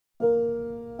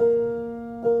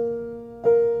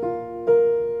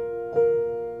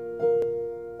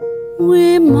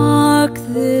We mark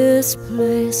this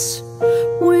place,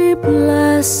 we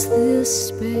bless this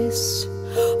space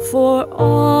for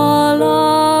all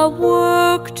our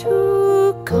work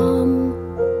to come,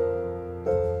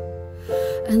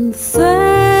 and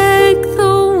thank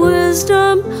the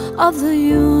wisdom of the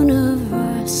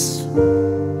universe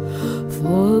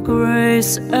for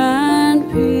grace and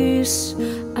peace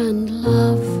and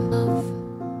love.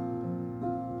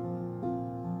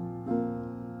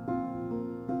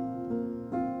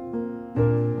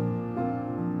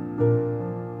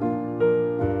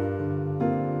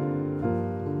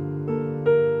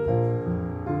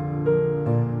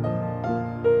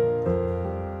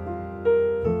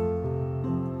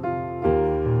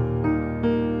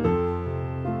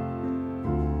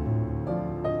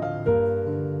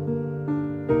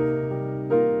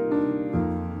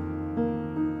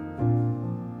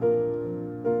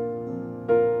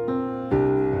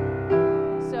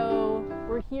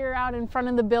 Here out in front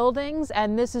of the buildings,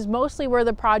 and this is mostly where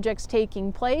the project's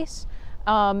taking place.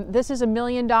 This is $1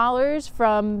 million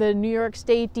from the New York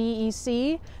State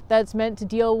DEC that's meant to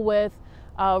deal with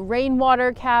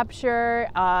rainwater capture,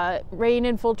 rain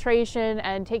infiltration,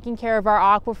 and taking care of our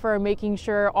aquifer and making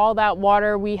sure all that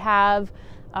water we have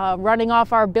running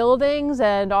off our buildings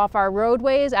and off our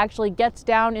roadways actually gets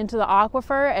down into the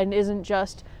aquifer and isn't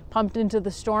just pumped into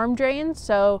the storm drains.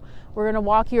 So we're going to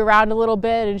walk you around a little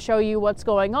bit and show you what's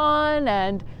going on,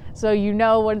 and so you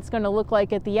know what it's going to look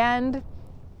like at the end.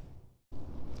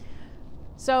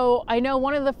 So I know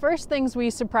one of the first things we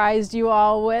surprised you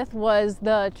all with was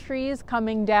the trees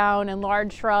coming down and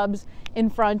large shrubs in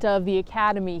front of the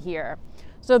academy here.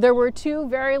 So there were 2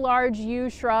 very large yew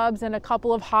shrubs and a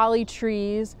couple of holly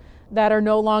trees that are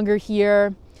no longer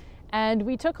here. And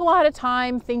we took a lot of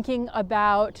time thinking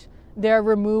about their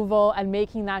removal and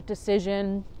making that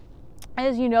decision.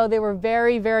 As you know, they were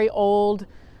very, very old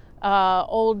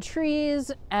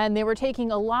trees, and they were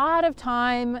taking a lot of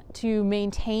time to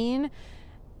maintain.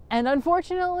 And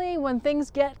unfortunately, when things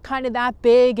get kind of that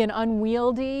big and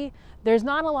unwieldy, there's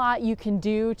not a lot you can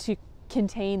do to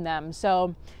contain them.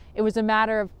 So it was a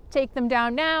matter of take them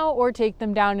down now or take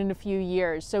them down in a few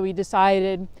years. So we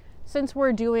decided, since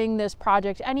we're doing this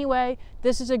project anyway,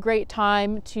 this is a great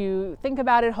time to think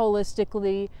about it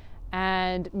holistically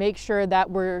and make sure that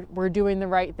we're doing the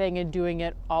right thing and doing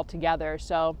it all together.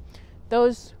 So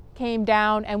those came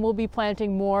down, and we'll be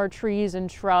planting more trees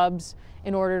and shrubs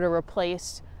in order to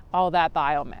replace all that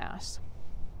biomass.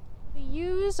 The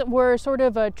yews were sort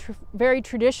of a very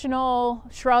traditional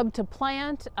shrub to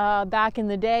plant back in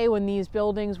the day when these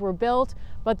buildings were built,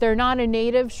 but they're not a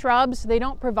native shrub, so they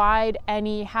don't provide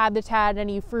any habitat,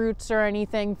 any fruits or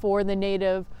anything for the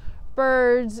native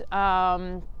birds.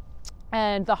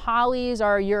 And the hollies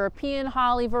are a European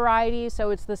holly variety, so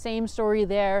it's the same story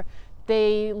there.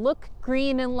 They look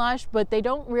green and lush, but they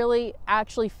don't really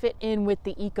actually fit in with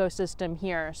the ecosystem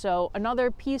here. So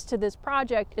another piece to this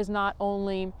project is not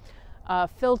only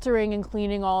filtering and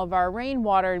cleaning all of our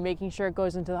rainwater and making sure it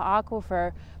goes into the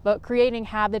aquifer, but creating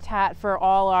habitat for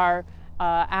all our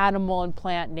animal and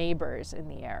plant neighbors in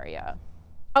the area.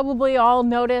 Probably all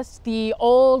noticed the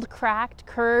old cracked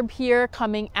curb here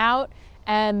coming out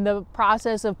and the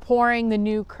process of pouring the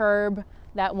new curb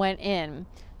that went in.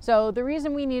 So the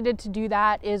reason we needed to do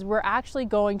that is we're actually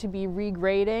going to be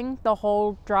regrading the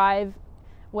whole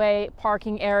driveway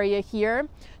parking area here.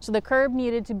 So the curb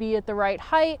needed to be at the right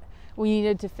height. We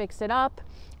needed to fix it up.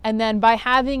 And then by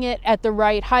having it at the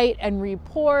right height and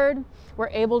re-poured, we're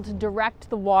able to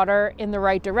direct the water in the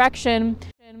right direction.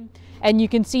 And you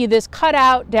can see this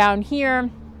cutout down here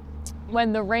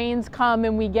when the rains come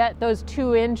and we get those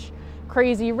 2-inch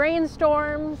crazy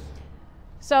rainstorms.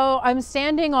 So I'm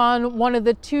standing on one of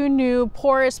the 2 new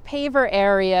porous paver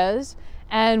areas,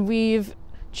 and we've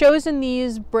chosen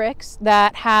these bricks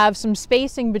that have some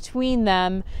spacing between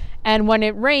them, and when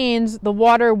it rains, the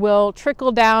water will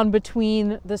trickle down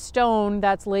between the stone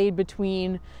that's laid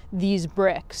between these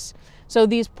bricks. So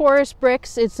these porous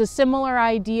bricks, it's a similar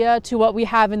idea to what we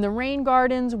have in the rain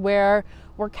gardens, where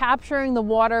we're capturing the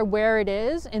water where it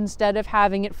is instead of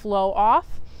having it flow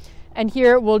off. And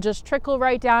here it will just trickle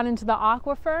right down into the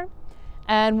aquifer,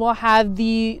 and we'll have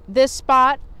this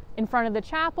spot in front of the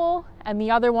chapel and the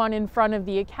other one in front of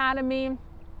the academy.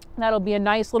 That'll be a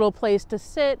nice little place to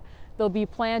sit. There'll be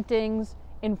plantings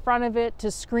in front of it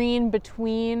to screen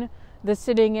between the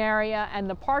sitting area and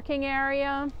the parking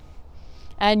area,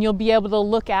 and you'll be able to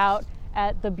look out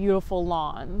at the beautiful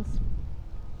lawns.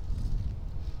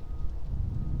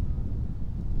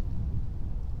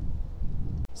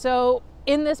 So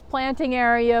in this planting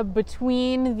area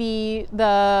between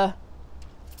the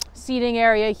seating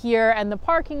area here and the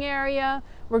parking area,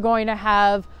 We're going to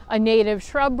have a native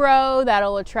shrub row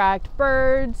that'll attract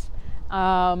birds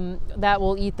that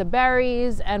will eat the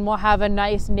berries, and we'll have a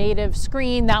nice native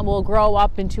screen that will grow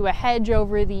up into a hedge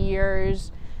over the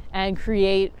years and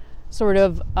create sort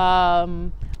of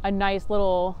a nice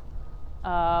little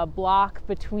block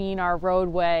between our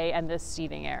roadway and this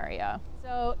seating area.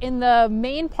 So in the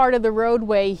main part of the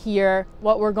roadway here,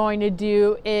 what we're going to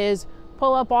do is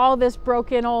pull up all this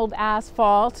broken old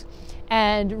asphalt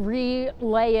and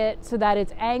relay it so that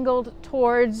it's angled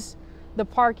towards the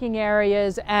parking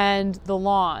areas and the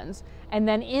lawns. And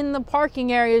then in the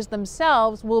parking areas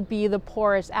themselves will be the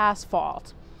porous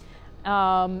asphalt.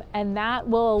 And that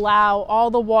will allow all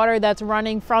the water that's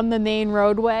running from the main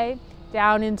roadway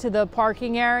down into the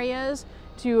parking areas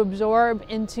to absorb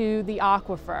into the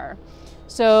aquifer.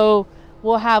 So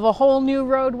we'll have a whole new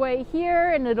roadway here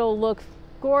and it'll look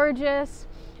gorgeous.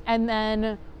 And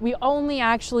then we only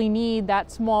actually need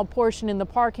that small portion in the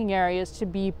parking areas to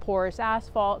be porous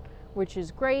asphalt, which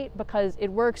is great because it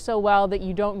works so well that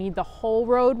you don't need the whole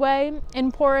roadway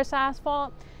in porous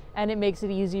asphalt, and it makes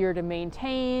it easier to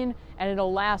maintain, and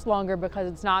it'll last longer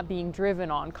because it's not being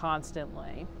driven on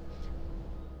constantly.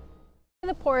 The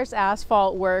way the porous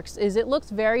asphalt works is it looks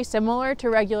very similar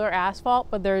to regular asphalt,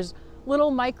 but there's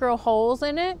little micro holes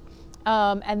in it,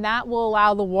 and that will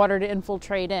allow the water to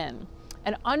infiltrate in.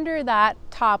 And under that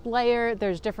top layer,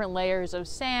 there's different layers of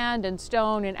sand and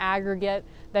stone and aggregate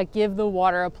that give the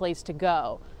water a place to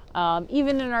go.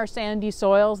 Even in our sandy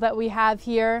soils that we have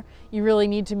here, you really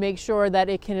need to make sure that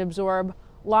it can absorb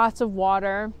lots of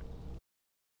water.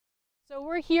 So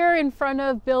we're here in front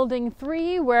of building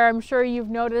 3, where I'm sure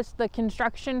you've noticed the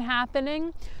construction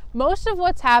happening. Most of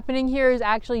what's happening here is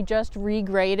actually just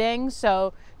regrading,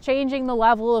 so changing the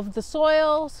level of the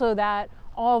soil so that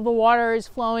all the water is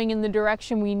flowing in the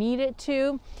direction we need it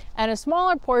to. And a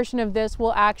smaller portion of this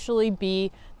will actually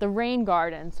be the rain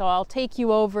garden. So I'll take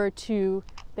you over to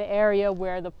the area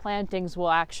where the plantings will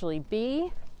actually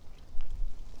be.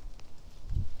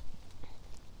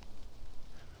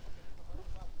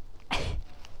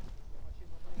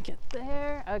 Get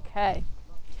there, okay.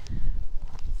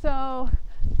 So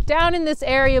down in this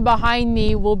area behind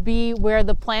me will be where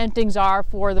the plantings are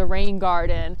for the rain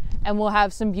garden, and we'll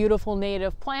have some beautiful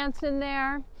native plants in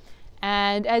there.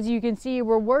 And as you can see,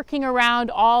 we're working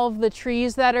around all of the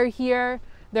trees that are here.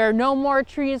 There are no more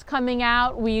trees coming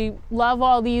out. We love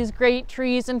all these great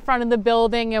trees in front of the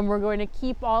building, and we're going to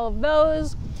keep all of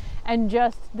those. And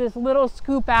just this little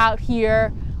scoop out here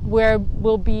where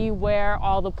will be where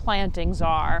all the plantings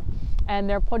are. And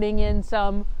they're putting in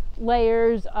some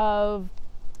layers of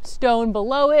stone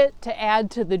below it to add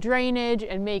to the drainage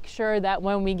and make sure that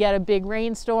when we get a big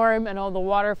rainstorm and all the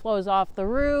water flows off the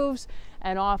roofs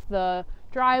and off the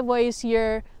driveways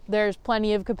here, there's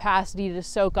plenty of capacity to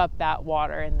soak up that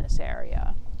water in this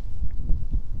area.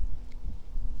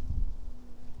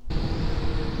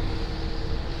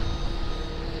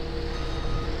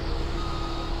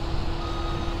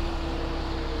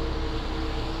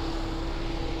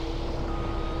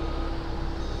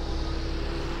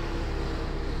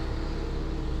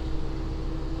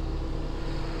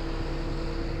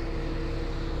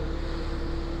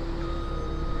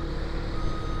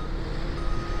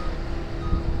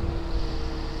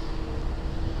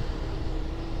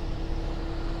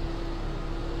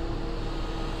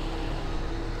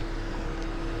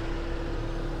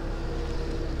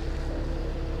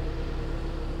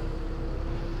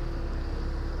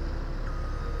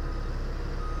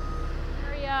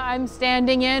 I'm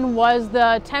standing in was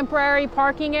the temporary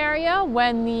parking area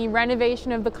when the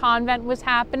renovation of the convent was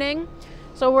happening.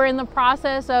 So we're in the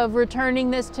process of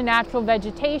returning this to natural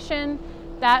vegetation.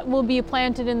 That will be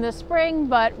planted in the spring,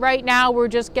 but right now we're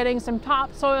just getting some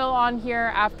topsoil on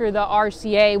here after the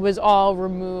RCA was all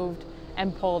removed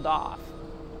and pulled off.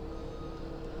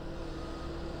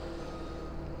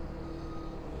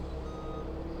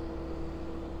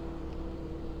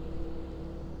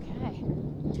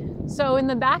 So in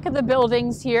the back of the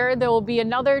buildings here, there will be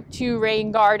another 2 rain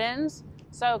gardens.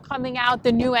 So coming out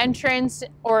the new entrance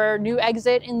or new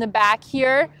exit in the back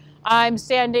here, I'm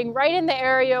standing right in the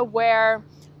area where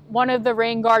one of the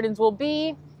rain gardens will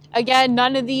be. Again,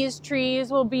 none of these trees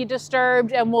will be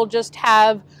disturbed, and we'll just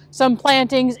have some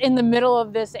plantings in the middle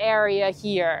of this area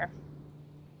here.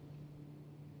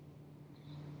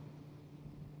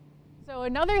 So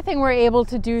another thing we're able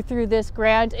to do through this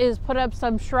grant is put up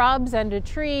some shrubs and a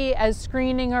tree as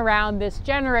screening around this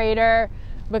generator,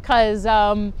 because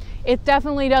it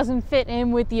definitely doesn't fit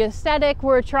in with the aesthetic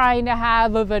we're trying to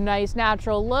have of a nice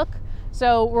natural look.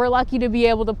 So we're lucky to be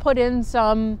able to put in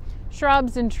some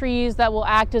shrubs and trees that will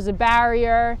act as a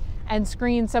barrier and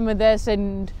screen some of this,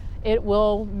 and it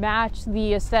will match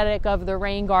the aesthetic of the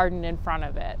rain garden in front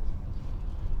of it.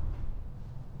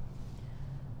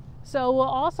 So we'll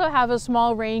also have a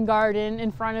small rain garden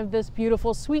in front of this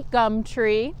beautiful sweet gum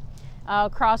tree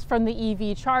across from the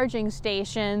EV charging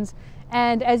stations.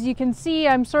 And as you can see,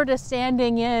 I'm sort of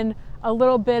standing in a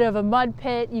little bit of a mud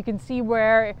pit. You can see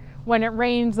where when it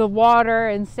rains, the water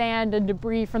and sand and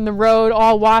debris from the road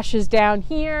all washes down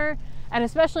here. And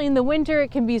especially in the winter,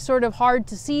 it can be sort of hard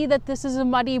to see that this is a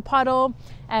muddy puddle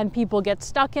and people get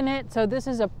stuck in it. So this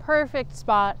is a perfect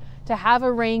spot to have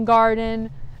a rain garden.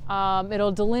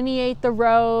 It'll delineate the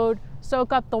road,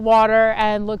 soak up the water,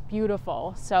 and look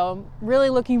beautiful. So really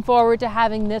looking forward to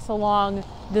having this along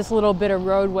this little bit of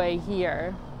roadway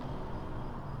here.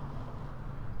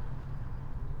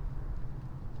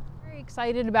 Very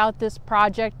excited about this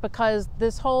project because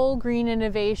this whole green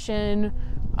innovation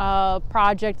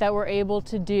project that we're able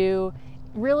to do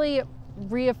really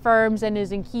reaffirms and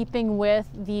is in keeping with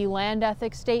the land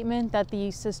ethics statement that the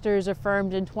sisters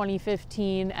affirmed in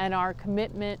 2015 and our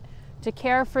commitment to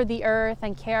care for the earth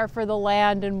and care for the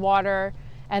land and water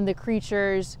and the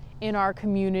creatures in our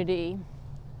community.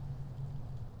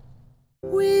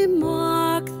 We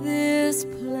mark this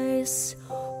place,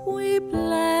 we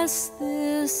bless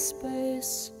this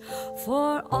space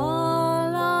for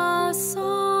all our